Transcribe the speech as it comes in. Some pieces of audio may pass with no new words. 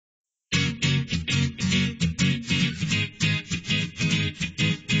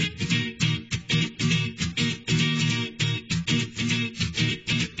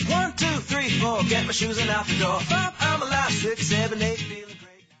get my shoes and out the door. 5, I'm alive. 6, 7, 8, feeling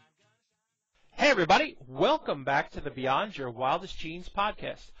great. Hey everybody, welcome back to the Beyond Your Wildest Genes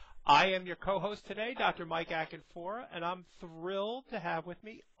podcast. I am your co-host today, Dr. Mike Akinfora, and I'm thrilled to have with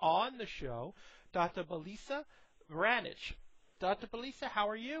me on the show Dr. Belisa Vranich. Dr. Belisa, how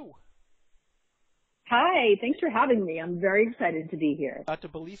are you? Hi, thanks for having me. I'm very excited to be here. Dr.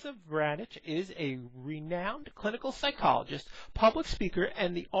 Belisa Vranich is a renowned clinical psychologist, public speaker,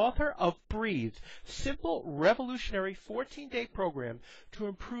 and the author of Breathe, simple, revolutionary 14-day program to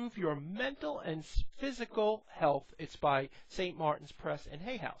improve your mental and physical health. It's by St. Martin's Press and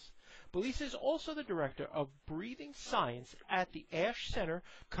Hay House. Belisa is also the director of breathing science at the Ash Center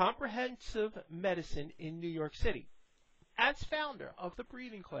Comprehensive Medicine in New York City. As founder of the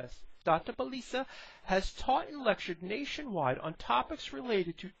breathing class, Dr. Belisa has taught and lectured nationwide on topics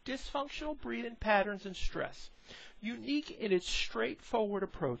related to dysfunctional breathing patterns and stress. Unique in its straightforward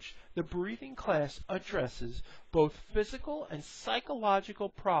approach, the breathing class addresses both physical and psychological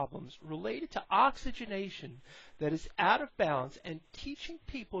problems related to oxygenation that is out of balance and teaching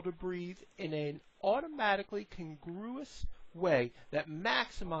people to breathe in an automatically congruous way that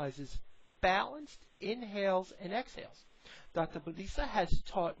maximizes balanced inhales and exhales. Dr. Belisa has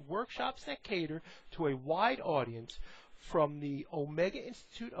taught workshops that cater to a wide audience, from the Omega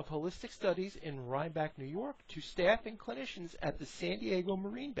Institute of Holistic Studies in Rhinebeck, New York, to staff and clinicians at the San Diego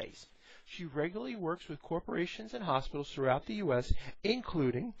Marine Base. She regularly works with corporations and hospitals throughout the U.S.,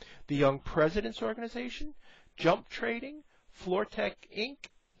 including the Young Presidents Organization, Jump Trading, Floortech Inc.,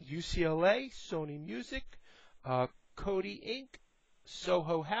 UCLA, Sony Music, Coty Inc.,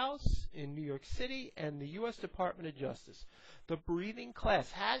 Soho House in New York City, and the U.S. Department of Justice. The breathing class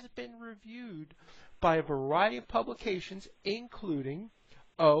has been reviewed by a variety of publications, including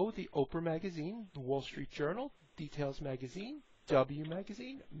the Oprah Magazine, the Wall Street Journal, Details Magazine, W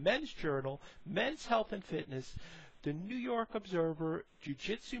Magazine, Men's Journal, Men's Health and Fitness, the New York Observer,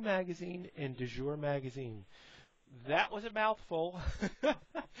 Jiu-Jitsu Magazine, and Du Jour Magazine. That was a mouthful.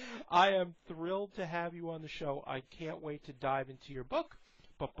 I am thrilled to have you on the show. I can't wait to dive into your book.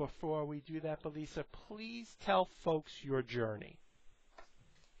 But before we do that, Belisa, please tell folks your journey.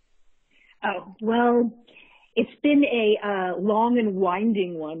 Oh, well, it's been a long and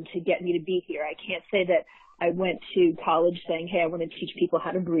winding one to get me to be here. I can't say that I went to college saying, hey, I want to teach people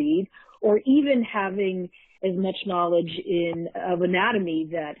how to breathe, or even having as much knowledge of anatomy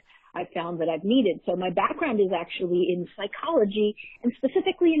that I found that I've needed. So my background is actually in psychology, and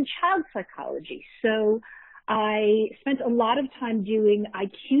specifically in child psychology. So I spent a lot of time doing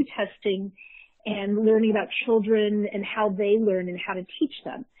IQ testing and learning about children and how they learn and how to teach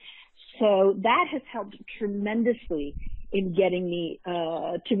them. So that has helped tremendously in getting me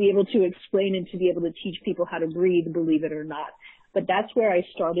to be able to explain and to be able to teach people how to breathe, believe it or not. But that's where I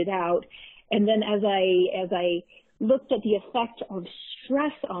started out. And then as I looked at the effect of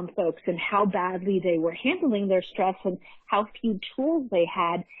stress on folks and how badly they were handling their stress and how few tools they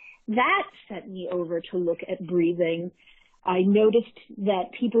had, that sent me over to look at breathing. I noticed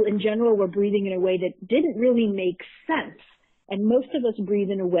that people in general were breathing in a way that didn't really make sense. And most of us breathe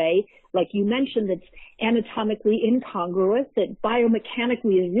in a way, like you mentioned, that's anatomically incongruous, that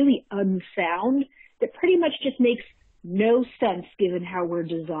biomechanically is really unsound, that pretty much just makes no sense given how we're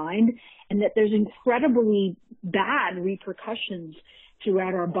designed, and that there's incredibly bad repercussions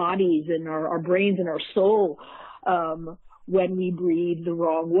throughout our bodies and our brains and our soul when we breathe the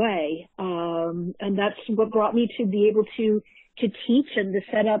wrong way. And that's what brought me to be able to teach and to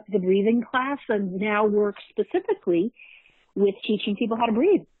set up the breathing class, and now work specifically with teaching people how to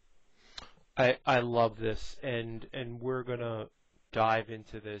breathe. I love this, and we're going to dive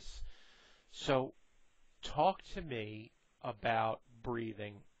into this. So talk to me about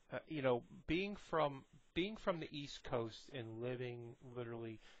breathing. Being from the East Coast and living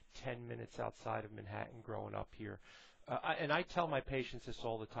literally 10 minutes outside of Manhattan growing up here, and I tell my patients this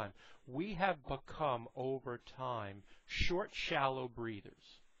all the time, we have become, over time, short, shallow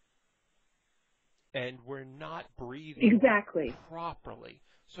breathers. And we're not breathing exactly properly.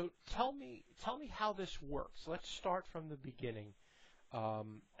 So tell me how this works. Let's start from the beginning.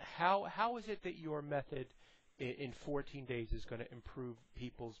 How is it that your method in 14 days is going to improve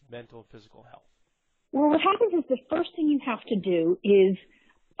people's mental and physical health? Well, what happens is the first thing you have to do is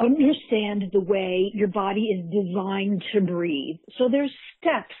understand the way your body is designed to breathe. So there's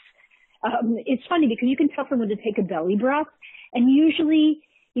steps. It's funny because you can tell someone to take a belly breath, and usually,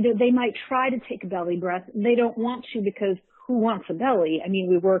 they might try to take a belly breath. They don't want to, because who wants a belly? I mean,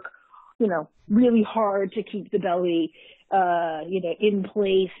 we work, really hard to keep the belly, in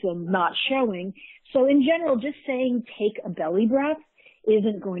place and not showing. So in general, just saying take a belly breath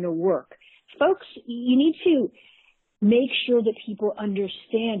isn't going to work. folks, you need to make sure that people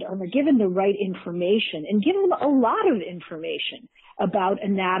understand or are given the right information, and give them a lot of information about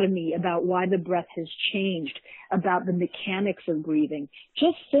anatomy, about why the breath has changed, about the mechanics of breathing.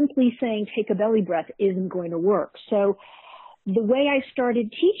 Just simply saying take a belly breath isn't going to work. So the way I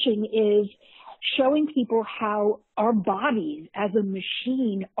started teaching is showing people how our bodies as a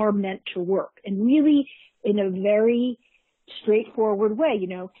machine are meant to work, and really in a very straightforward way. You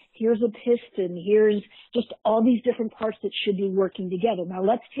know, here's a piston, here's just all these different parts that should be working together. Now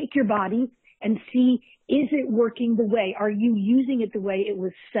let's take your body and see, is it working the way? Are you using it the way it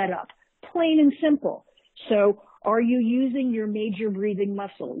was set up? Plain and simple. So are you using your major breathing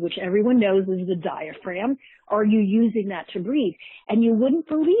muscle, which everyone knows is the diaphragm? Are you using that to breathe? And you wouldn't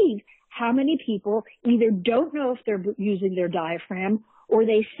believe how many people either don't know if they're using their diaphragm, or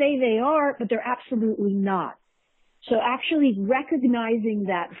they say they are, but they're absolutely not. So actually recognizing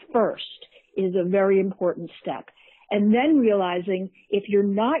that first is a very important step. And then realizing if you're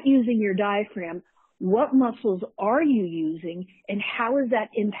not using your diaphragm, what muscles are you using and how is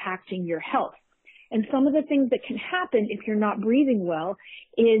that impacting your health? And some of the things that can happen if you're not breathing well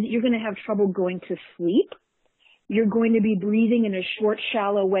is you're going to have trouble going to sleep. You're going to be breathing in a short,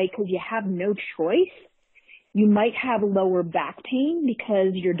 shallow way because you have no choice. You might have lower back pain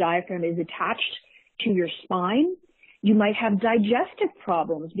because your diaphragm is attached to your spine. You might have digestive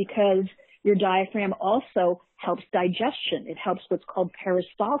problems because your diaphragm also helps digestion. It helps what's called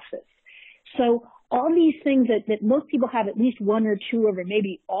peristalsis. So all these things that most people have at least one or two of, or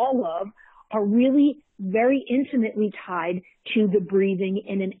maybe all of, are really very intimately tied to the breathing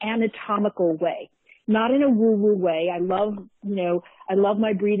in an anatomical way, not in a woo-woo way. I love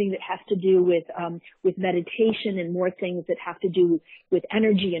my breathing that has to do with meditation and more things that have to do with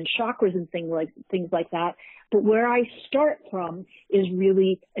energy and chakras and things like that. But where I start from is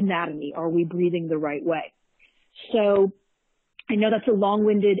really anatomy. Are we breathing the right way? So I know that's a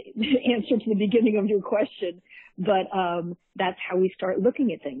long-winded answer to the beginning of your question, but that's how we start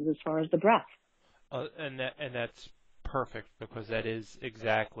looking at things as far as the breath. And that's perfect, because that is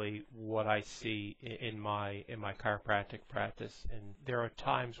exactly what I see in my chiropractic practice. And there are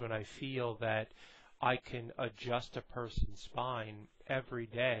times when I feel that I can adjust a person's spine every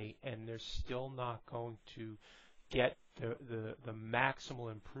day, and they're still not going to get the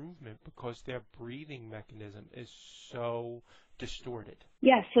maximal improvement because their breathing mechanism is so distorted.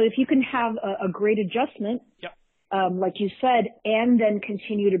 Yeah, so if you can have a great adjustment, yep. Like you said, and then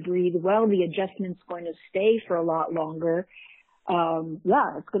continue to breathe well, the adjustment's going to stay for a lot longer.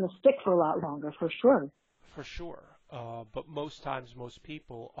 It's going to stick for a lot longer, for sure. For sure. But most times, most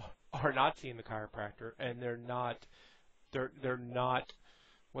people are not seeing the chiropractor, and they're not,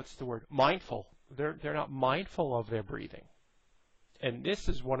 what's the word? Mindful. They're not mindful of their breathing. And this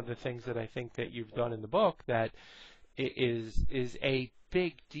is one of the things that I think that you've done in the book that is a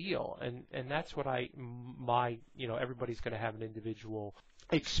big deal, and that's what everybody's going to have an individual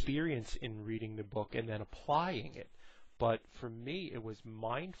experience in reading the book and then applying it. But for me, it was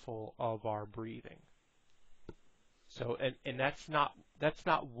mindful of our breathing. So, and that's not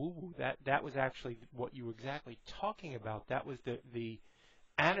woo-woo. That was actually what you were exactly talking about. That was the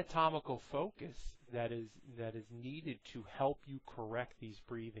anatomical focus that is needed to help you correct these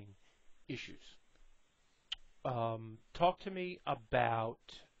breathing issues. Talk to me about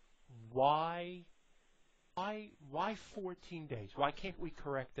why 14 days? Why can't we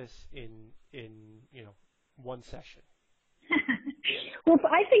correct this in one session? Well,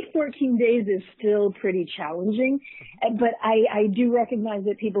 I think 14 days is still pretty challenging, but I do recognize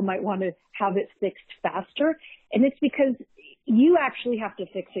that people might want to have it fixed faster, and it's because you actually have to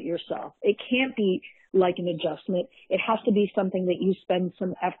fix it yourself. It can't be like an adjustment. It has to be something that you spend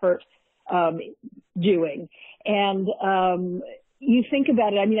some effort doing. And you think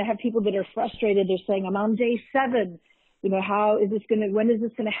about it. I mean, I have people that are frustrated. They're saying, I'm on day 7. When is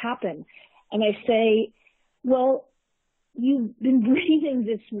this going to happen? And I say, well, you've been breathing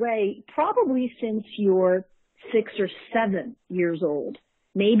this way probably since you're 6 or 7 years old.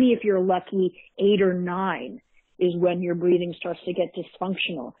 Maybe if you're lucky, 8 or 9 is when your breathing starts to get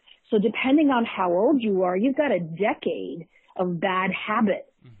dysfunctional. So depending on how old you are, you've got a decade of bad habit,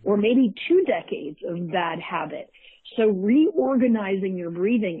 or maybe 2 decades of bad habit. So reorganizing your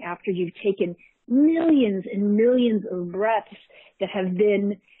breathing after you've taken millions and millions of breaths that have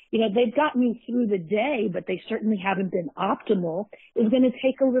been, they've gotten you through the day, but they certainly haven't been optimal, is going to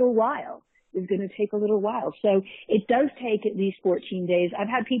take a little while. So it does take at least 14 days. I've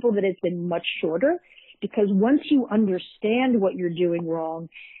had people that it's been much shorter, because once you understand what you're doing wrong,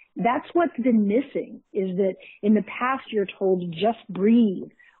 that's what's been missing, is that in the past you're told just breathe,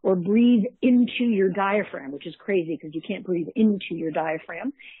 or breathe into your diaphragm, which is crazy because you can't breathe into your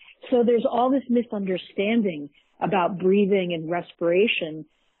diaphragm. So there's all this misunderstanding about breathing and respiration.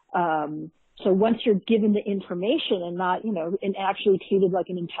 So once you're given the information and not, and actually treated like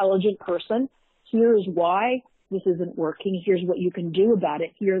an intelligent person, here is why this isn't working. Here's what you can do about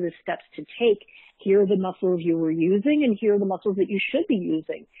it. Here are the steps to take. Here are the muscles you were using, and here are the muscles that you should be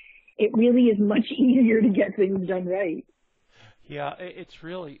using. It really is much easier to get things done right. Yeah, it's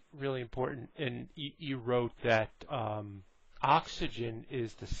really, really important. And you wrote that oxygen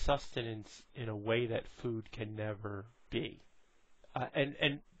is the sustenance in a way that food can never be.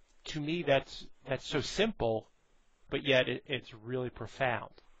 And to me, that's so simple, but yet it's really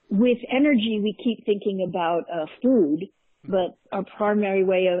profound. With energy, we keep thinking about food, but our primary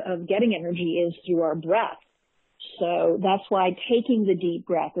way of getting energy is through our breath. So that's why taking the deep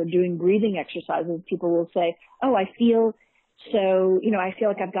breath or doing breathing exercises, people will say, oh, I feel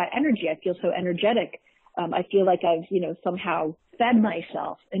like I've got energy. I feel so energetic. I feel like I've, somehow fed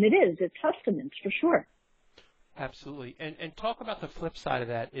myself. And it's sustenance for sure. Absolutely. And talk about the flip side of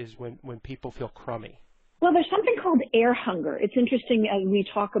that is when people feel crummy. Well, there's something called air hunger. It's interesting as we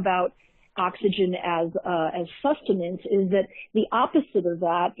talk about oxygen as sustenance, is that the opposite of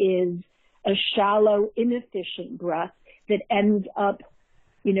that is a shallow, inefficient breath that ends up,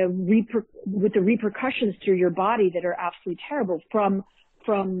 with the repercussions through your body that are absolutely terrible,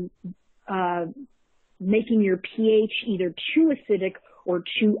 from making your pH either too acidic or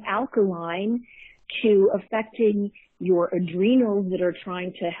too alkaline, to affecting your adrenals that are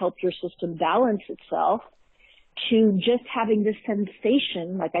trying to help your system balance itself, to just having this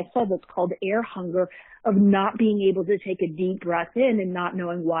sensation, like I said, that's called air hunger, of not being able to take a deep breath in and not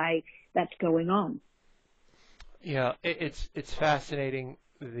knowing why that's going on. Yeah, it's fascinating.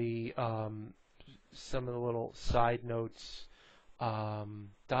 Some of the little side notes.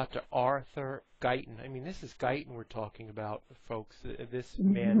 Dr. Arthur Guyton. I mean, this is Guyton we're talking about, folks. This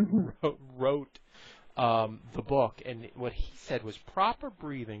man wrote the book, and what he said was proper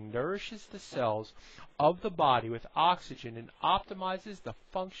breathing nourishes the cells of the body with oxygen and optimizes the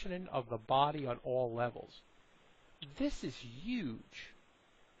functioning of the body on all levels. This is huge.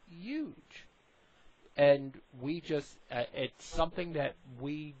 And we just, it's something that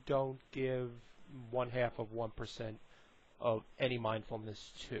we don't give 0.5% of any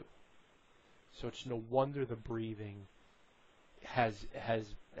mindfulness to. So it's no wonder the breathing has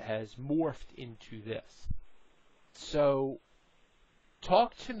morphed into this. So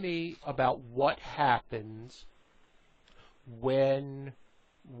talk to me about what happens when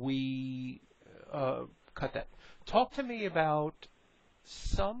we cut that. Talk to me about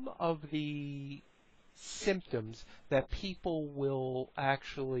some of the symptoms that people will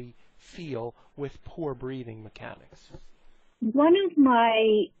actually feel with poor breathing mechanics. One of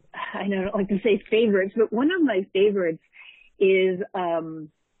my, I don't like to say favorites, but one of my favorites is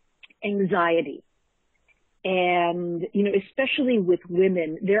anxiety. And, especially with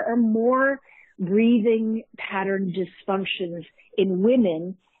women, there are more breathing pattern dysfunctions in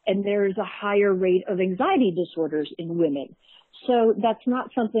women, and there's a higher rate of anxiety disorders in women. So that's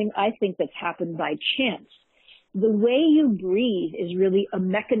not something I think that's happened by chance. The way you breathe is really a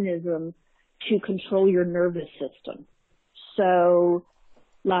mechanism to control your nervous system. So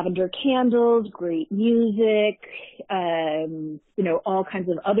lavender candles, great music, all kinds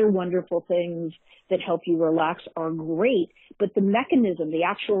of other wonderful things that help you relax are great. But the mechanism, the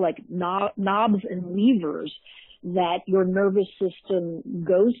actual knobs and levers that your nervous system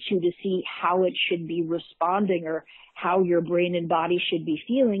goes to see how it should be responding or how your brain and body should be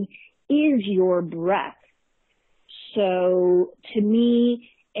feeling is your breath. So to me,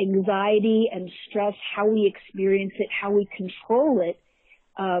 anxiety and stress, how we experience it, how we control it,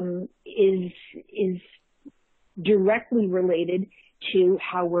 is directly related to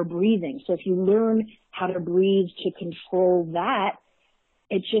how we're breathing. So if you learn how to breathe to control that,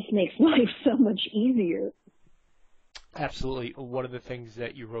 it just makes life so much easier. Absolutely. One of the things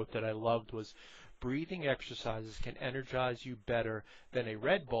that you wrote that I loved was breathing exercises can energize you better than a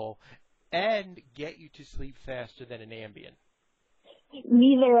Red Bull and get you to sleep faster than an Ambien.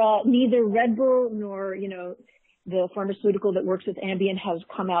 Neither Red Bull nor, the pharmaceutical that works with Ambien has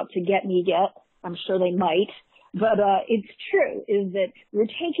come out to get me yet. I'm sure they might. But it's true, is that we're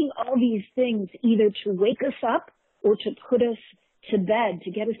taking all these things either to wake us up or to put us to bed,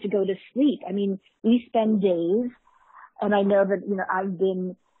 to get us to go to sleep. I mean, we spend days, and I know that,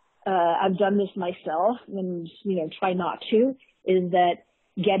 I've done this myself and, try not to, is that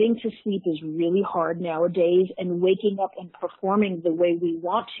getting to sleep is really hard nowadays, and waking up and performing the way we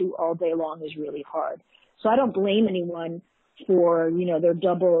want to all day long is really hard. So I don't blame anyone for, their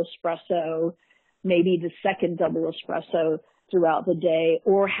double espresso, maybe the second double espresso throughout the day,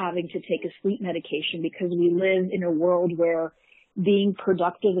 or having to take a sleep medication, because we live in a world where being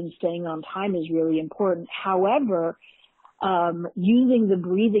productive and staying on time is really important. However, using the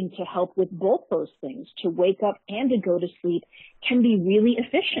breathing to help with both those things, to wake up and to go to sleep, can be really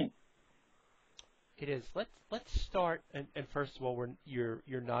efficient. It is. Let's start. And first of all, you're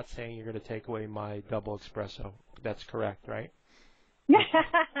not saying you're going to take away my double espresso. That's correct, right?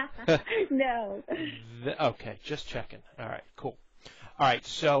 No. Okay, just checking. All right, cool. All right,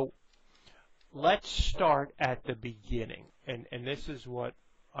 so let's start at the beginning, and this is what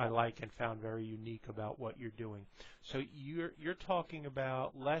I like and found very unique about what you're doing. So you're talking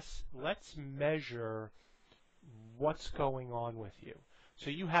about let's measure what's going on with you. So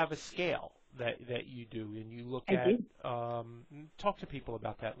you have a scale that you do, and you look at. Talk to people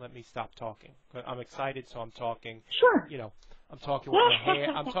about that. Let me stop talking. I'm excited, so I'm talking. Sure. I'm talking with my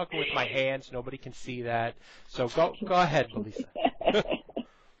hand. I'm talking with my hands. Nobody can see that. So go ahead, Belisa.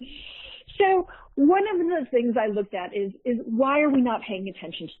 So one of the things I looked at is why are we not paying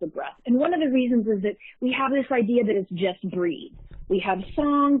attention to the breath? And one of the reasons is that we have this idea that it's just breathe. We have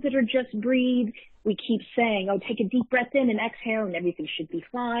songs that are just breathe. We keep saying, oh, take a deep breath in and exhale and everything should be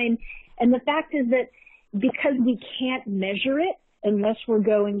fine. And the fact is that because we can't measure it unless we're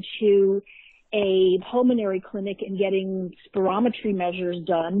going to a pulmonary clinic and getting spirometry measures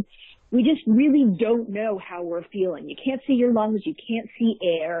done, we just really don't know how we're feeling. You can't see your lungs. You can't see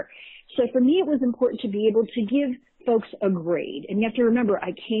air. So for me, it was important to be able to give folks a grade. And you have to remember,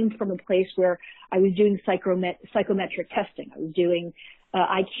 I came from a place where I was doing psychometric testing. I was doing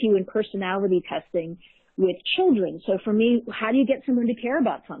IQ and personality testing with children. So for me, how do you get someone to care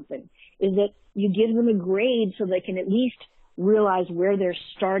about something? Is that you give them a grade so they can at least realize where they're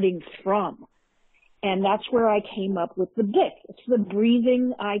starting from. And that's where I came up with the BIQ. It's the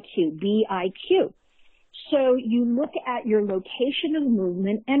breathing IQ, BIQ. So you look at your location of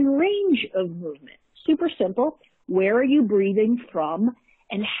movement and range of movement. Super simple. Where are you breathing from,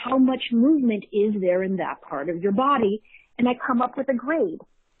 and how much movement is there in that part of your body? And I come up with a grade.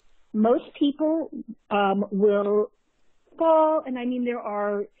 Most people will fall, and I mean there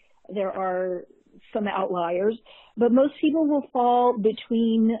are some outliers, but most people will fall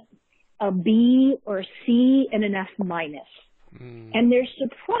between a B or C and an F minus. And they're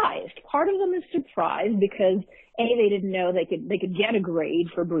surprised. Part of them is surprised because A, they didn't know they could get a grade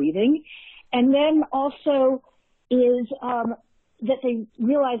for breathing. And then also is that they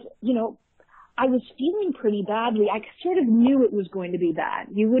realize, I was feeling pretty badly. I sort of knew it was going to be bad.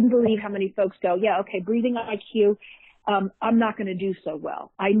 You wouldn't believe how many folks go, yeah, okay, breathing IQ, I'm not going to do so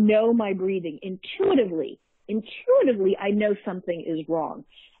well. I know my breathing intuitively, I know something is wrong.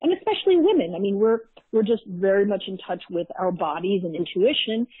 And especially women. I mean, we're just very much in touch with our bodies and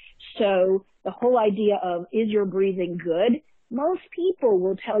intuition. So the whole idea of, is your breathing good? Most people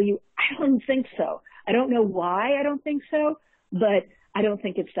will tell you, I don't think so. I don't know why I don't think so, but I don't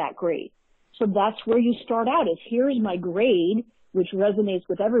think it's that great. So that's where you start out, is here's my grade, which resonates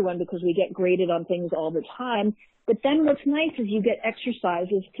with everyone because we get graded on things all the time. But then what's nice is you get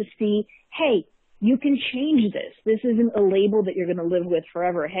exercises to see, hey, you can change this. This isn't a label that you're going to live with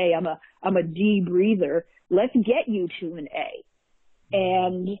forever. Hey, I'm a D breather. Let's get you to an A.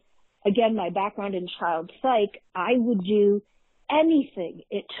 And again, my background in child psych, I would do anything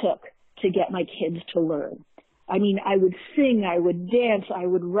it took to get my kids to learn. I mean, I would sing, I would dance, I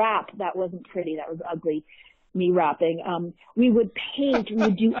would rap. That wasn't pretty. That was ugly, me rapping. We would paint. We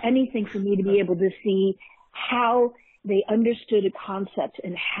would do anything for me to be able to see how they understood a concept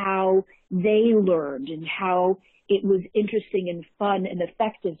and how they learned and how it was interesting and fun and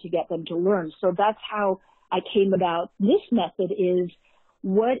effective to get them to learn. So that's how I came about this method, is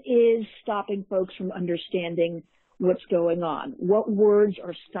what is stopping folks from understanding what's going on? What words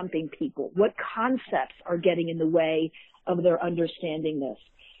are stumping people? What concepts are getting in the way of their understanding this?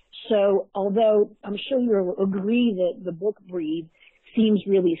 So although I'm sure you'll agree that the book Breathe seems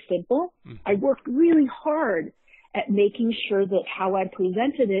really simple, I worked really hard at making sure that how I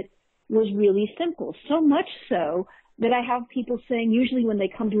presented it was really simple. So much so that I have people saying, usually when they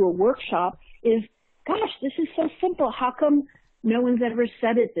come to a workshop, is, gosh, this is so simple. How come no one's ever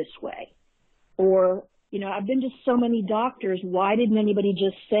said it this way? Or, I've been to so many doctors. Why didn't anybody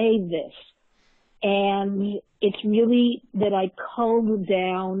just say this? And it's really that I culled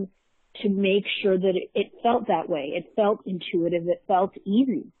down to make sure that it felt that way. It felt intuitive. It felt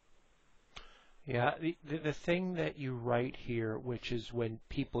easy. Yeah, the thing that you write here, which is when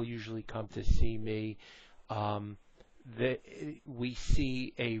people usually come to see me, we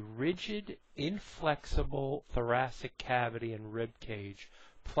see a rigid, inflexible thoracic cavity and rib cage,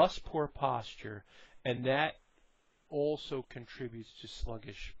 plus poor posture, and that also contributes to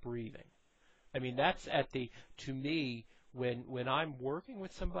sluggish breathing. I mean, that's to me, when I'm working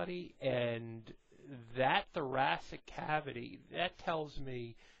with somebody and that thoracic cavity, that tells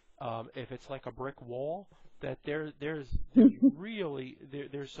me if it's like a brick wall, that there's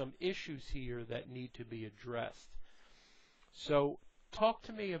some issues here that need to be addressed. So talk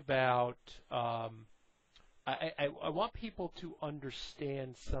to me about, I want people to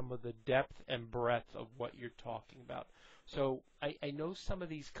understand some of the depth and breadth of what you're talking about. So I know some of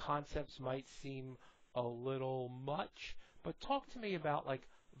these concepts might seem a little much, but talk to me about like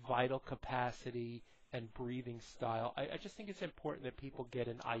vital capacity and breathing style. I just think it's important that people get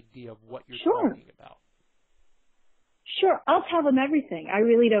an idea of what you're talking about. Sure, I'll tell them everything. I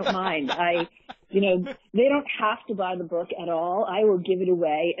really don't mind. They don't have to buy the book at all. I will give it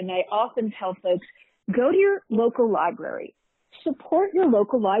away. And I often tell folks, go to your local library. Support your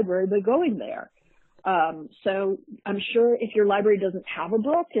local library by going there. So I'm sure if your library doesn't have a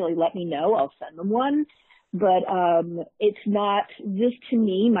book, they'll let me know. I'll send them one. But it's not, this to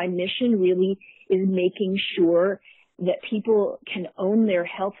me, my mission really is making sure that people can own their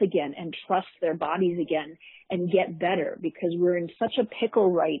health again and trust their bodies again and get better, because we're in such a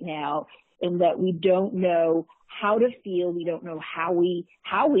pickle right now in that we don't know how to feel. We don't know how we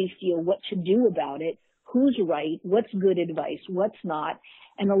feel, what to do about it, who's right, what's good advice, what's not.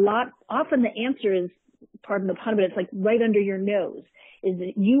 And often the answer is, pardon the pun, but it's like right under your nose, is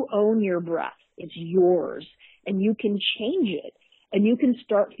that you own your breath. It's yours and you can change it and you can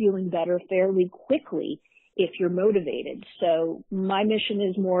start feeling better fairly quickly if you're motivated. So my mission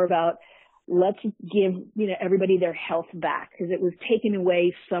is more about, let's give, everybody their health back, because it was taken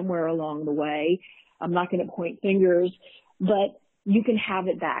away somewhere along the way. I'm not going to point fingers, but you can have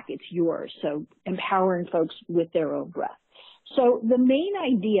it back. It's yours. So empowering folks with their own breath. So the main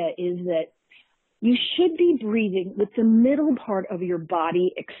idea is that you should be breathing with the middle part of your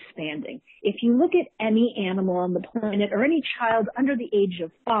body expanding. If you look at any animal on the planet or any child under the age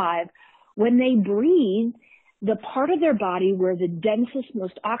of 5, when they breathe, the part of their body where the densest,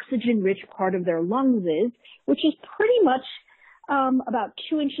 most oxygen-rich part of their lungs is, which is pretty much about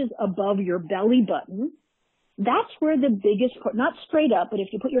 2 inches above your belly button, that's where the biggest part, not straight up, but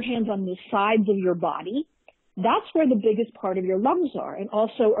if you put your hands on the sides of your body, that's where the biggest part of your lungs are, and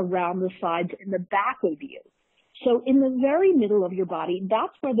also around the sides and the back of you. So in the very middle of your body,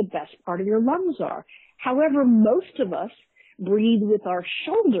 that's where the best part of your lungs are. However, most of us breathe with our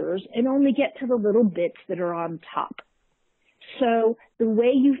shoulders and only get to the little bits that are on top. So the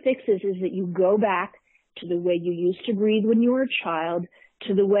way you fix this is that you go back to the way you used to breathe when you were a child,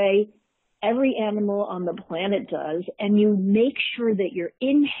 to the way every animal on the planet does, and you make sure that your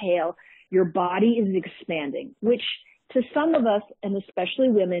inhale, your body is expanding, which to some of us, and especially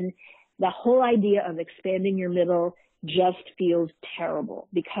women, the whole idea of expanding your middle just feels terrible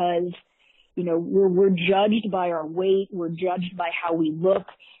because, we're judged by our weight, we're judged by how we look,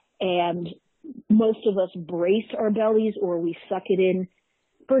 and most of us brace our bellies or we suck it in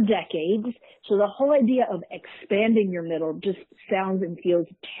for decades. So the whole idea of expanding your middle just sounds and feels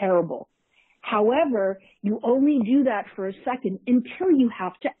terrible. However, you only do that for a second until you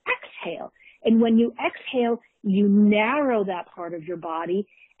have to exhale. And when you exhale, you narrow that part of your body,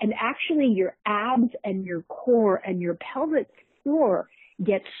 and actually your abs and your core and your pelvic floor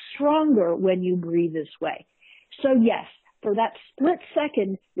get stronger when you breathe this way. So yes, for that split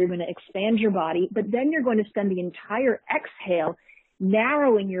second, you're going to expand your body, but then you're going to spend the entire exhale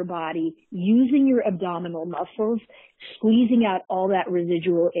narrowing your body, using your abdominal muscles, squeezing out all that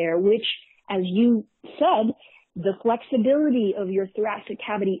residual air, which, as you said, the flexibility of your thoracic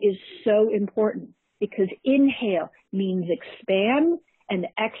cavity is so important because inhale means expand and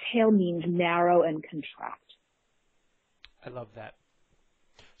exhale means narrow and contract. I love that.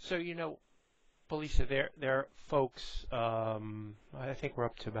 So, Belisa, there are folks, I think we're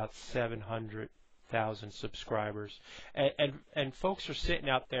up to about 700,000 subscribers, and folks are sitting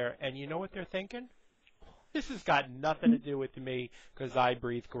out there, and you know what they're thinking? This has got nothing to do with me because I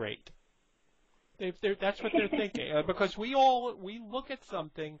breathe great. That's what they're thinking, because we look at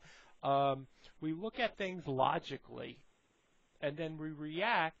something, we look at things logically, and then we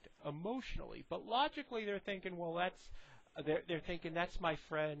react emotionally. But logically, they're thinking, well, they're thinking that's my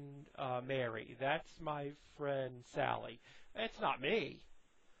friend Mary, that's my friend Sally. It's not me.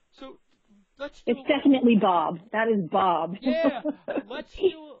 So let's do. It's definitely Bob. That is Bob. Yeah, let's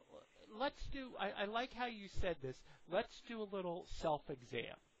do. I like how you said this. Let's do a little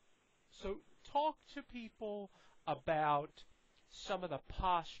self-exam. So talk to people about some of the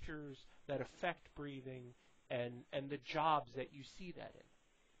postures that affect breathing and the jobs that you see that in?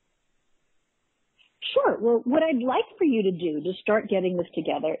 Sure. Well, what I'd like for you to do to start getting this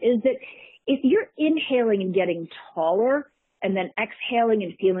together is that if you're inhaling and getting taller and then exhaling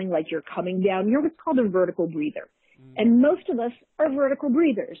and feeling like you're coming down, you're what's called a vertical breather. And most of us are vertical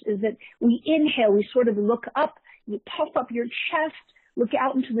breathers, is that we inhale, we sort of look up, you puff up your chest, look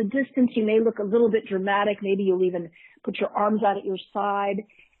out into the distance. You may look a little bit dramatic. Maybe you'll even put your arms out at your side.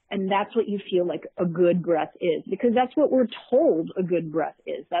 And that's what you feel like a good breath is, because that's what we're told a good breath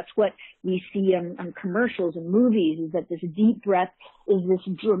is. That's what we see on commercials and movies, is that this deep breath is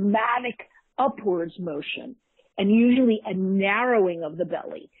this dramatic upwards motion, and usually a narrowing of the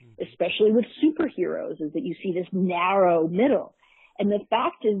belly, especially with superheroes, is that you see this narrow middle. And the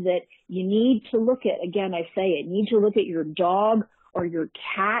fact is that you need to look at, again, I say it, you need to look at your dog or your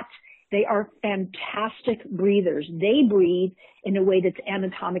cat. They are fantastic breathers. They breathe in a way that's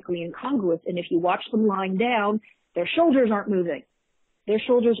anatomically incongruous. And if you watch them lying down, their shoulders aren't moving. Their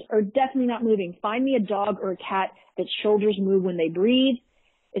shoulders are definitely not moving. Find me a dog or a cat that shoulders move when they breathe.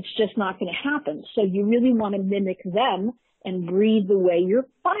 It's just not going to happen. So you really want to mimic them and breathe the way your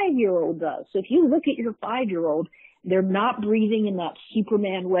 5-year-old does. So if you look at your 5-year-old, they're not breathing in that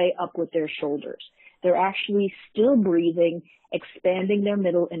Superman way up with their shoulders. They're actually still breathing, expanding their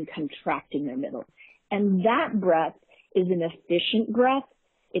middle and contracting their middle. And that breath is an efficient breath.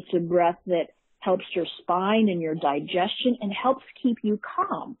 It's a breath that helps your spine and your digestion and helps keep you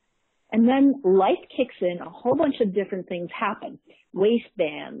calm. And then life kicks in, a whole bunch of different things happen.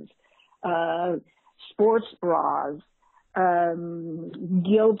 Waistbands, sports bras,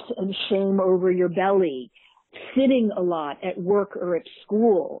 guilt and shame over your belly, sitting a lot at work or at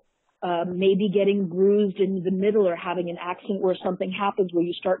school, maybe getting bruised in the middle or having an accident where something happens where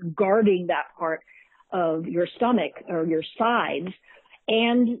you start guarding that part of your stomach or your sides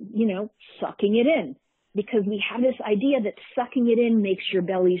and, sucking it in. Because we have this idea that sucking it in makes your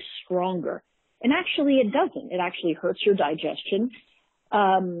belly stronger. And actually it doesn't. It actually hurts your digestion.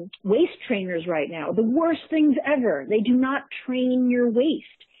 Waist trainers right now, the worst things ever. They do not train your waist.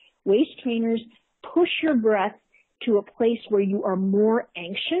 Waist trainers push your breath to a place where you are more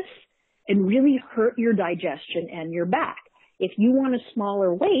anxious and really hurt your digestion and your back. If you want a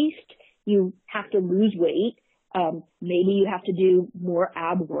smaller waist, you have to lose weight. Maybe you have to do more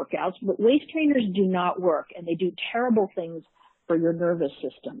ab workouts, but waist trainers do not work, and they do terrible things for your nervous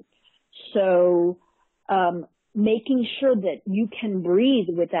system. So making sure that you can breathe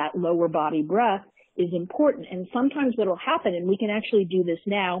with that lower body breath is important. And sometimes what will happen, and we can actually do this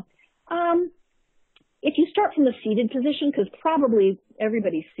now, if you start from the seated position, because probably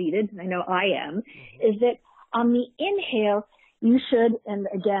everybody's seated, I know I am, is that on the inhale, you should, and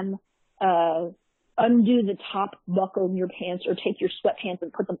again, undo the top buckle in your pants or take your sweatpants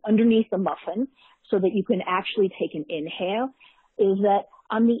and put them underneath the muffin so that you can actually take an inhale, is that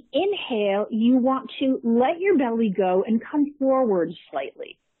on the inhale, you want to let your belly go and come forward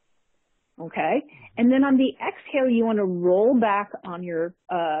slightly. Okay? And then on the exhale, you want to roll back on your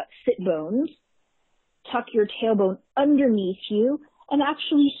sit bones, tuck your tailbone underneath you, and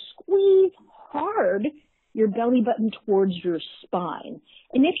actually squeeze hard your belly button towards your spine.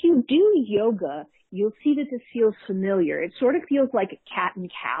 And if you do yoga, you'll see that this feels familiar. It sort of feels like a cat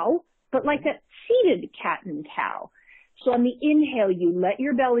and cow, but like a seated cat and cow. So on the inhale, you let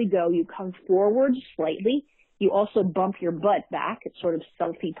your belly go. You come forward slightly. You also bump your butt back. It's sort of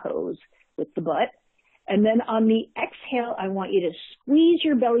selfie pose with the butt. And then on the exhale, I want you to squeeze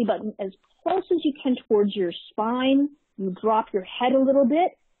your belly button as close as you can towards your spine. You drop your head a little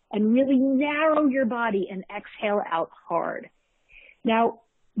bit and really narrow your body and exhale out hard. Now,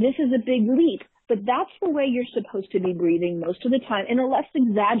 this is a big leap, but that's the way you're supposed to be breathing most of the time in a less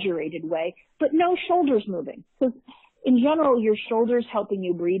exaggerated way, but no shoulders moving. Because in general, your shoulders helping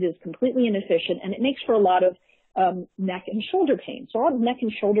you breathe is completely inefficient, and it makes for a lot of neck and shoulder pain. So all the neck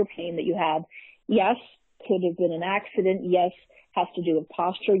and shoulder pain that you have, yes, could have been an accident, yes, has to do with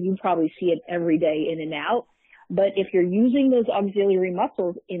posture. You probably see it every day in and out. But if you're using those auxiliary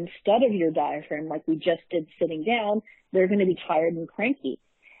muscles instead of your diaphragm, like we just did sitting down, they're going to be tired and cranky.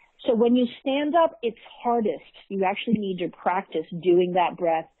 So when you stand up, it's hardest. You actually need to practice doing that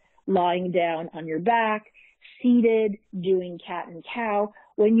breath lying down on your back, seated, doing cat and cow.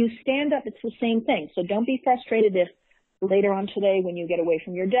 When you stand up, it's the same thing. So don't be frustrated if later on today when you get away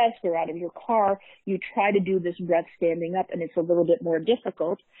from your desk or out of your car, you try to do this breath standing up and it's a little bit more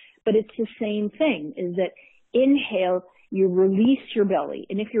difficult. But it's the same thing, is that inhale, you release your belly.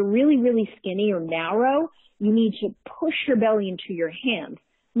 And if you're really, really skinny or narrow, you need to push your belly into your hand.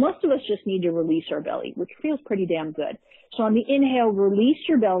 Most of us just need to release our belly, which feels pretty damn good. So on the inhale, release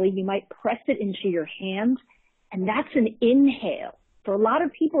your belly. You might press it into your hands, and that's an inhale. For a lot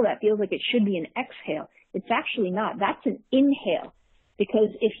of people, that feels like it should be an exhale. It's actually not. That's an inhale. Because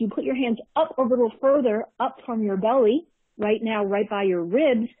if you put your hands up a little further, up from your belly, right now, right by your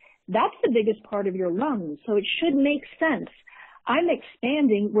ribs, that's the biggest part of your lungs. So it should make sense. I'm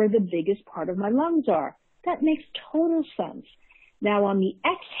expanding where the biggest part of my lungs are. That makes total sense. Now on the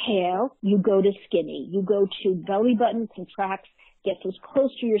exhale, you go to skinny. You go to belly button contracts, get as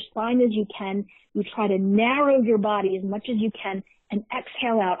close to your spine as you can. You try to narrow your body as much as you can and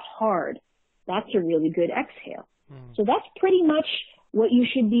exhale out hard. That's a really good exhale. So that's pretty much what you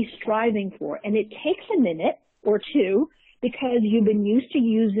should be striving for. And it takes a minute or two because you've been used to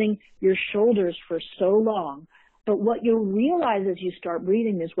using your shoulders for so long. But what you'll realize as you start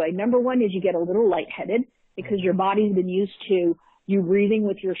breathing this way, number one is you get a little lightheaded because your body's been used to you breathing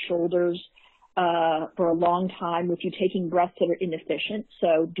with your shoulders for a long time, with you taking breaths that are inefficient.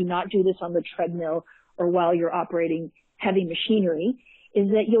 So do not do this on the treadmill or while you're operating heavy machinery, is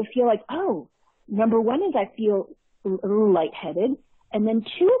that you'll feel like, oh, number one is I feel a little lightheaded. And then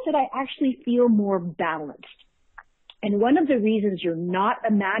two is that I actually feel more balanced. And one of the reasons you're not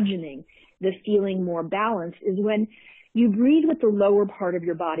imagining the feeling more balanced is when you breathe with the lower part of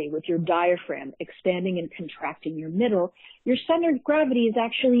your body, with your diaphragm expanding and contracting your middle, your center of gravity is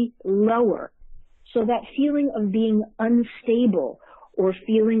actually lower. So that feeling of being unstable or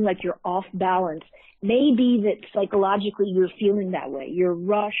feeling like you're off balance may be that psychologically you're feeling that way. You're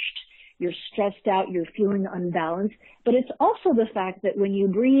rushed, you're stressed out, you're feeling unbalanced. But it's also the fact that when you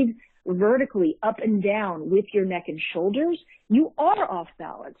breathe vertically up and down with your neck and shoulders, you are off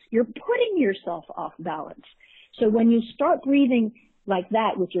balance. You're putting yourself off balance. So when you start breathing like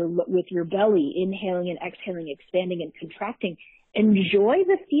that with your belly, inhaling and exhaling, expanding and contracting, enjoy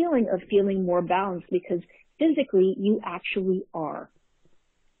the feeling of feeling more balanced because physically you actually are.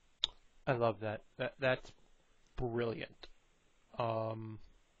 I love that. That's brilliant. Talk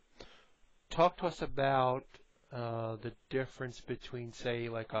to us about the difference between, say,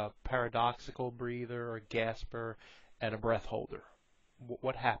 like a paradoxical breather or gasper and a breath holder.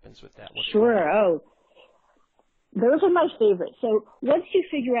 What happens with that? Sure. Oh, those are my favorites. So once you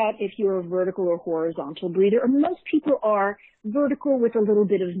figure out if you're a vertical or horizontal breather, or most people are vertical with a little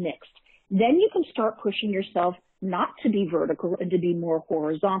bit of mixed, then you can start pushing yourself not to be vertical and to be more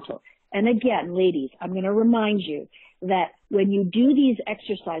horizontal. And again, ladies, I'm going to remind you that when you do these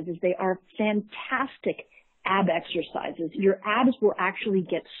exercises, they are fantastic ab exercises. Your abs will actually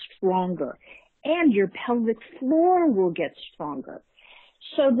get stronger and your pelvic floor will get stronger.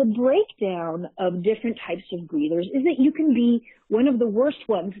 So the breakdown of different types of breathers is that you can be one of the worst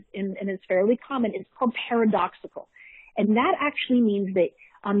ones, and it's fairly common. It's called paradoxical. And that actually means that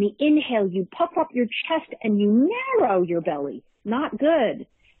on the inhale, you puff up your chest and you narrow your belly. Not good.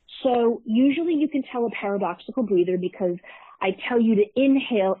 So usually you can tell a paradoxical breather because I tell you to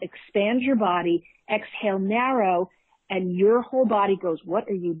inhale, expand your body, exhale, narrow, and your whole body goes, what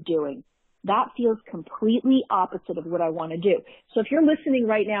are you doing? That feels completely opposite of what I want to do. So if you're listening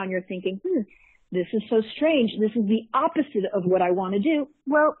right now and you're thinking, this is so strange, this is the opposite of what I want to do,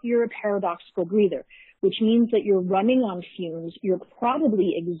 well, you're a paradoxical breather, which means that you're running on fumes, you're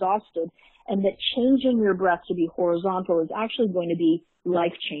probably exhausted, and that changing your breath to be horizontal is actually going to be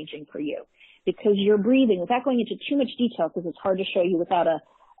life-changing for you because you're breathing, without going into too much detail because it's hard to show you without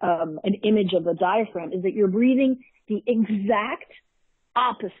an image of a diaphragm, is that you're breathing the exact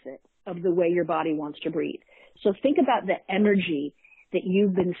opposite of the way your body wants to breathe. So think about the energy that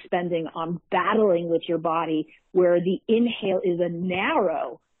you've been spending on battling with your body, where the inhale is a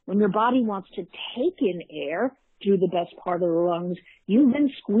narrow. When your body wants to take in air through the best part of the lungs, you've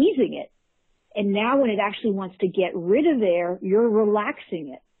been squeezing it. And now when it actually wants to get rid of air, you're relaxing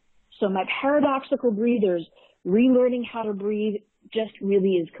it. So my paradoxical breathers, relearning how to breathe just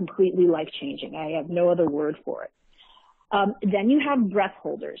really is completely life-changing. I have no other word for it. Then you have breath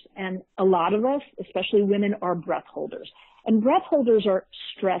holders, and a lot of us, especially women, are breath holders. And breath holders are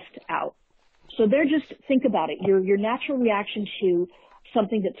stressed out. So they're just, think about it, your natural reaction to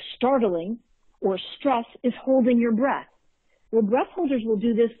something that's startling or stress is holding your breath. Well, breath holders will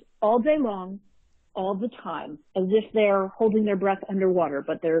do this all day long, all the time, as if they're holding their breath underwater,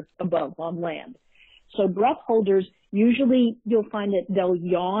 but they're above on land. So breath holders, usually you'll find that they'll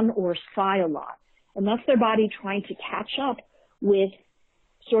yawn or sigh a lot. And that's their body trying to catch up with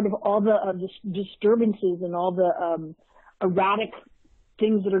sort of all the disturbances and all the erratic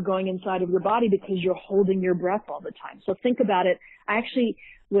things that are going inside of your body because you're holding your breath all the time. So think about it. I actually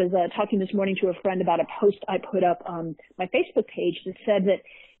was talking this morning to a friend about a post I put up on my Facebook page that said that,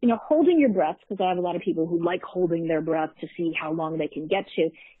 holding your breath, because I have a lot of people who like holding their breath to see how long they can get to.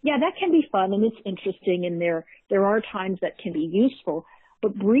 Yeah, that can be fun and it's interesting, and there are times that can be useful,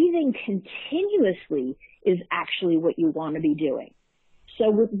 but breathing continuously is actually what you want to be doing.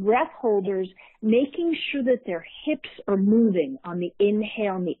 So with breath holders, making sure that their hips are moving on the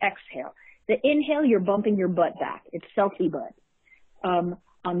inhale and the exhale. The inhale, you're bumping your butt back. It's selfie butt.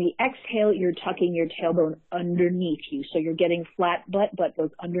 On the exhale, you're tucking your tailbone underneath you. So you're getting flat butt goes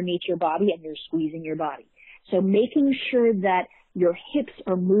underneath your body and you're squeezing your body. So making sure that your hips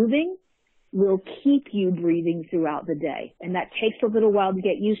are moving will keep you breathing throughout the day. And that takes a little while to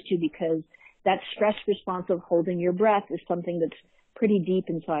get used to, because that stress response of holding your breath is something that's pretty deep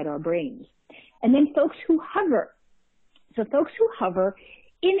inside our brains. And then folks who hover. So folks who hover,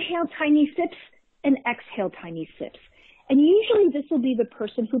 inhale tiny sips and exhale tiny sips. And usually this will be the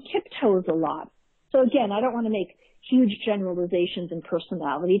person who tiptoes a lot. So again, I don't want to make huge generalizations in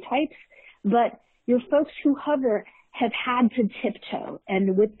personality types, but your folks who hover have had to tiptoe,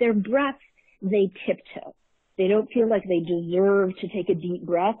 and with their breath, they tiptoe. They don't feel like they deserve to take a deep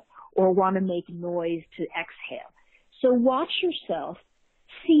breath or want to make noise to exhale. So watch yourself.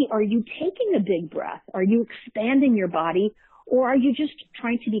 See, are you taking a big breath? Are you expanding your body? Or are you just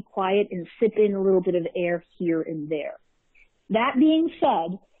trying to be quiet and sip in a little bit of air here and there? That being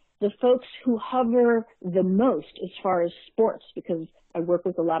said, the folks who hover the most as far as sports, because I work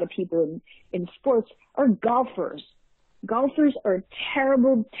with a lot of people in sports, are golfers. Golfers are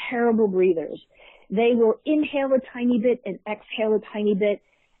terrible, terrible breathers. They will inhale a tiny bit and exhale a tiny bit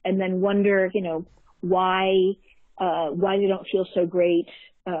and then wonder, why they don't feel so great,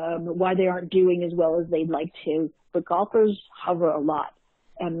 why they aren't doing as well as they'd like to. But golfers hover a lot.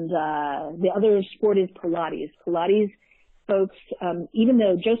 And the other sport is Pilates. Pilates folks, even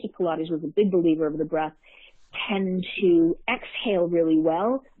though Joseph Pilates was a big believer of the breath, tend to exhale really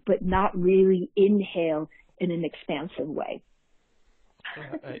well, but not really inhale in an expansive way.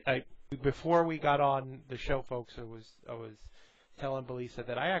 Before we got on the show, folks, I was telling Belisa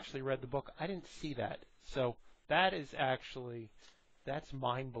that I actually read the book. I didn't see that. So that's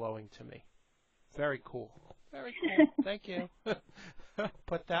mind-blowing to me. Very cool. Very cool. Thank you.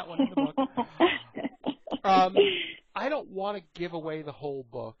 Put that one in the book. I don't want to give away the whole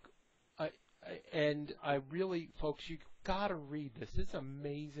book. And I really, folks, you got to read this. This is an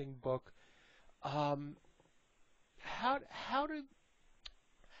amazing book. How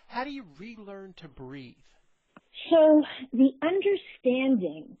do you relearn to breathe? So the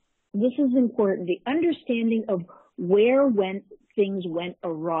understanding, this is important, the understanding of when things went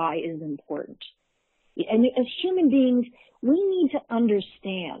awry is important. And as human beings, we need to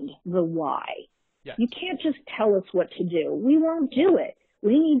understand the why. Yes. You can't just tell us what to do. We won't do it.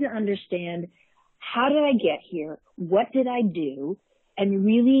 We need to understand, how did I get here? What did I do? And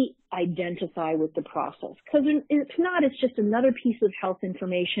really identify with the process. Because it's not, it's just another piece of health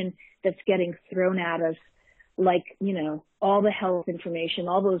information that's getting thrown at us, like, all the health information,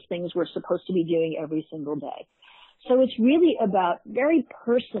 all those things we're supposed to be doing every single day. So it's really about, very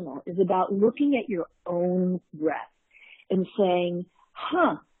personal, is about looking at your own breath and saying,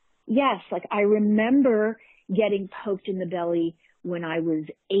 yes, like I remember getting poked in the belly when I was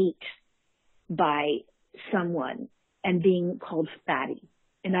 8 by someone and being called fatty.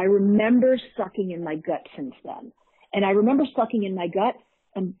 And I remember sucking in my gut since then. And I remember sucking in my gut,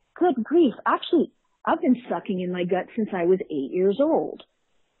 and good grief, actually, I've been sucking in my gut since I was 8 years old.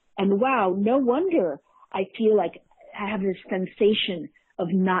 And wow, no wonder I feel like I have this sensation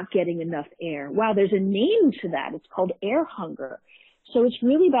of not getting enough air. Wow, there's a name to that. It's called air hunger. So it's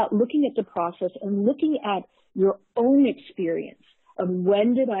really about looking at the process and looking at your own experience of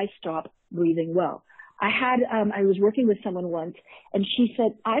when did I stop breathing well. I was working with someone once, and she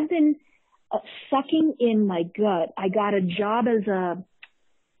said, I've been sucking in my gut. I got a job as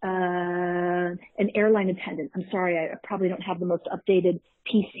an airline attendant. I'm sorry, I probably don't have the most updated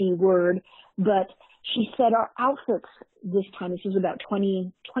PC word, but she said our outfits this time, this was about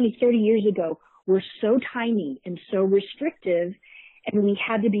 20, 30 years ago, were so tiny and so restrictive, and we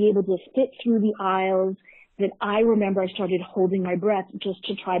had to be able to fit through the aisles, that I remember I started holding my breath just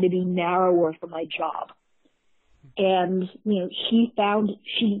to try to be narrower for my job. And,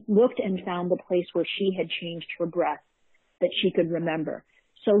 she looked and found the place where she had changed her breath that she could remember.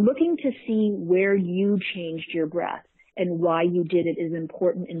 So looking to see where you changed your breath and why you did it is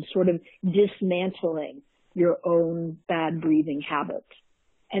important in sort of dismantling your own bad breathing habits.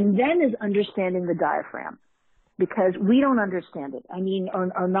 And then is understanding the diaphragm, because we don't understand it. I mean,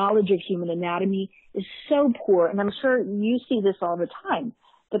 our knowledge of human anatomy is so poor, and I'm sure you see this all the time.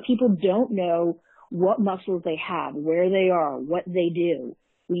 but people don't know what muscles they have, where they are, what they do.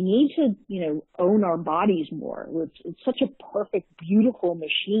 We need to, own our bodies more. It's such a perfect, beautiful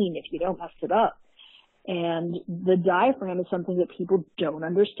machine if you don't mess it up. And the diaphragm is something that people don't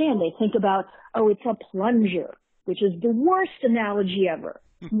understand. They think about, it's a plunger, which is the worst analogy ever.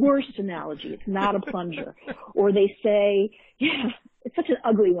 Worst analogy. It's not a plunger. Or they say, it's such an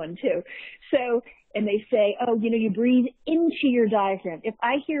ugly one too. So, and they say, you breathe into your diaphragm. If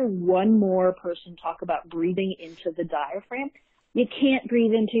I hear one more person talk about breathing into the diaphragm, you can't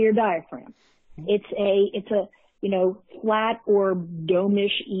breathe into your diaphragm. It's a flat or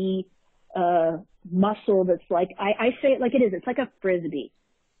dome-ish muscle that's like, I say it like it is. It's like a frisbee.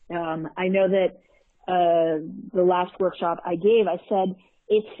 I know that the last workshop I gave, I said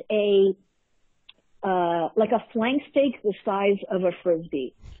it's like a flank steak the size of a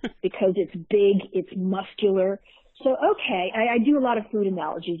frisbee because it's big, it's muscular. So, okay, I do a lot of food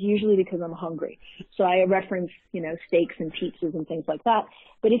analogies, usually because I'm hungry. So I reference, steaks and pizzas and things like that.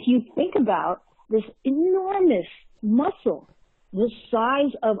 But if you think about this enormous muscle, the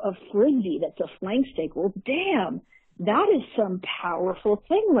size of a frisbee that's a flank steak, well, damn, that is some powerful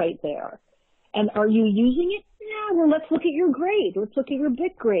thing right there. And are you using it? Yeah, well, let's look at your grade. Let's look at your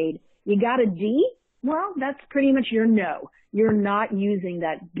BIC grade. You got a D? Well, that's pretty much your no. You're not using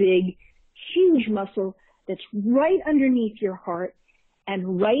that big, huge muscle that's right underneath your heart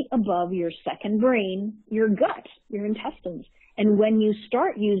and right above your second brain, your gut, your intestines. And when you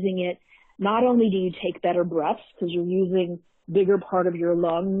start using it, not only do you take better breaths because you're using bigger part of your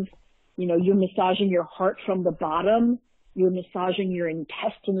lungs, you're massaging your heart from the bottom, you're massaging your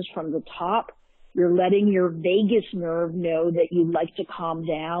intestines from the top, you're letting your vagus nerve know that you'd like to calm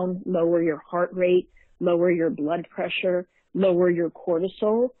down, lower your heart rate, lower your blood pressure, lower your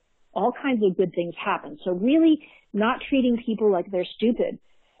cortisol. All kinds of good things happen. So really not treating people like they're stupid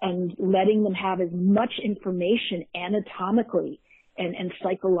and letting them have as much information anatomically and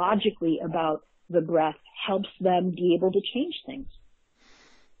psychologically about the breath helps them be able to change things.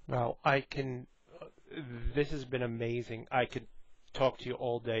 Well, this has been amazing. I could talk to you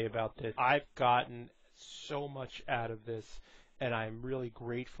all day about this. I've gotten so much out of this, and I'm really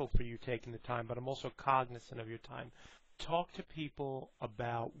grateful for you taking the time, but I'm also cognizant of your time. Talk to people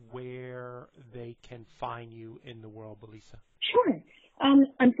about where they can find you in the world, Belisa. Sure.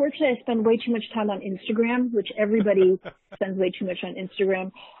 Unfortunately, I spend way too much time on Instagram, which everybody spends way too much on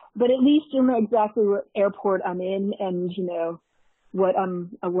Instagram. But at least you know exactly what airport I'm in, and what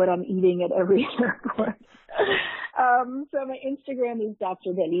I'm eating at every airport. So my Instagram is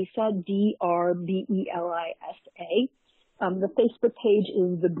Dr. Belisa, DRBELISA. The Facebook page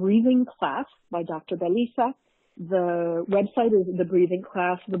is The Breathing Class by Dr. Belisa. The website is The Breathing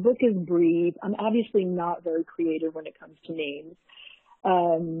Class. The book is Breathe. I'm obviously not very creative when it comes to names.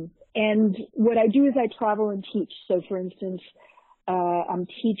 And what I do is I travel and teach. So for instance, I'm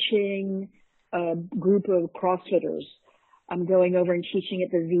teaching a group of CrossFitters. I'm going over and teaching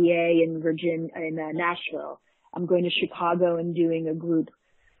at the VA in Nashville. I'm going to Chicago and doing a group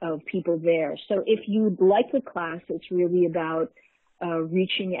of people there. So if you'd like the class, it's really about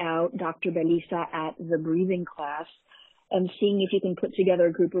reaching out, Dr. Belisa at The Breathing Class, and seeing if you can put together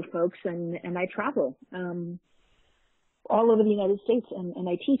a group of folks. And I travel all over the United States and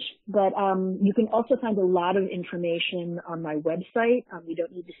I teach. But you can also find a lot of information on my website. You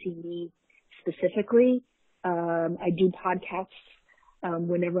don't need to see me specifically. I do podcasts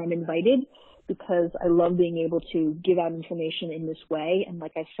whenever I'm invited because I love being able to give out information in this way. And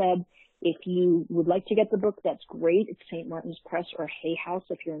like I said, if you would like to get the book, that's great. It's St. Martin's Press or Hay House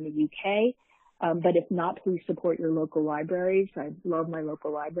if you're in the UK. But if not, please support your local libraries. I love my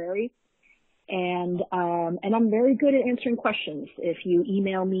local library. And I'm very good at answering questions. If you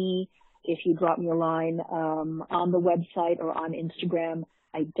email me, if you drop me a line on the website or on Instagram,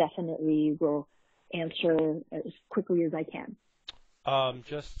 I definitely will answer as quickly as I can.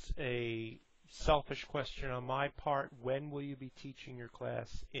 Just a selfish question on my part. When will you be teaching your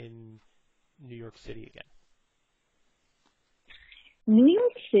class in New York City again? New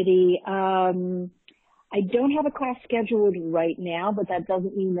York City, I don't have a class scheduled right now, but that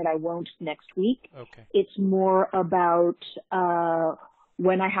doesn't mean that I won't next week. Okay. It's more about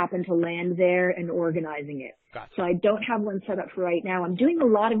when I happen to land there and organizing it. Gotcha. So I don't have one set up for right now. I'm doing a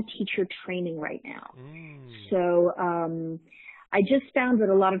lot of teacher training right now. So I just found that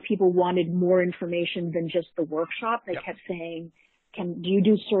a lot of people wanted more information than just the workshop. They kept saying, do you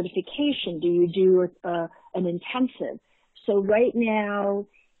do certification? Do you do an intensive? So right now,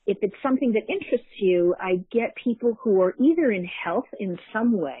 if it's something that interests you, I get people who are either in health in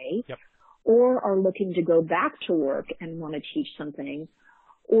some way or are looking to go back to work and want to teach something,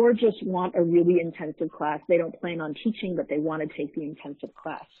 or just want a really intensive class. They don't plan on teaching, but they want to take the intensive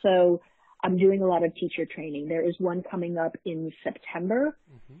class. So I'm doing a lot of teacher training. There is one coming up in September,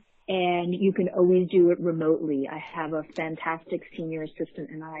 and you can always do it remotely. I have a fantastic senior assistant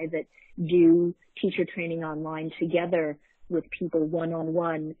and I that do teacher training online together with people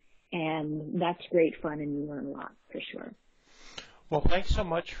one-on-one, and that's great fun, and you learn a lot for sure. Well, thanks so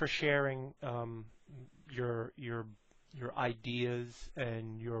much for sharing your ideas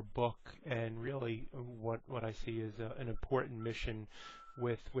and your book, and really what I see is an important mission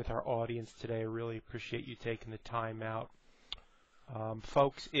with our audience today. I really appreciate you taking the time out.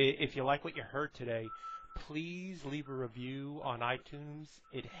 Folks, if you like what you heard today, please leave a review on iTunes.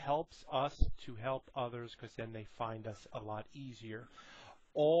 It helps us to help others because then they find us a lot easier.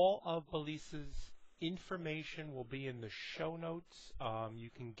 All of Belisa's information will be in the show notes. You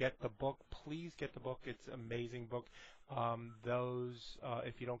can get the book. Please get the book. It's an amazing book.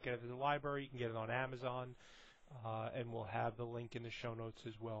 If you don't get it at the library, you can get it on Amazon, and we'll have the link in the show notes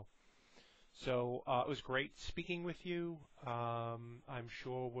as well. So it was great speaking with you. I'm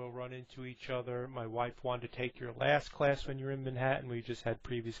sure we'll run into each other. My wife wanted to take your last class when you're in Manhattan. We just had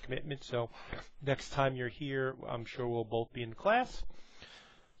previous commitments, so next time you're here, I'm sure we'll both be in class.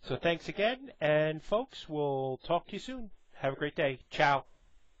 So thanks again, and folks, we'll talk to you soon. Have a great day. Ciao.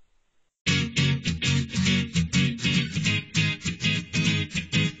 1,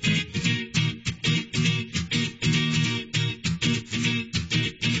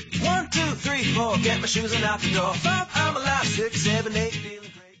 2, 3, 4, get my shoes and out the door. 5, I'm alive. 6, 7, 8, feeling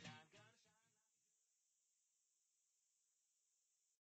great.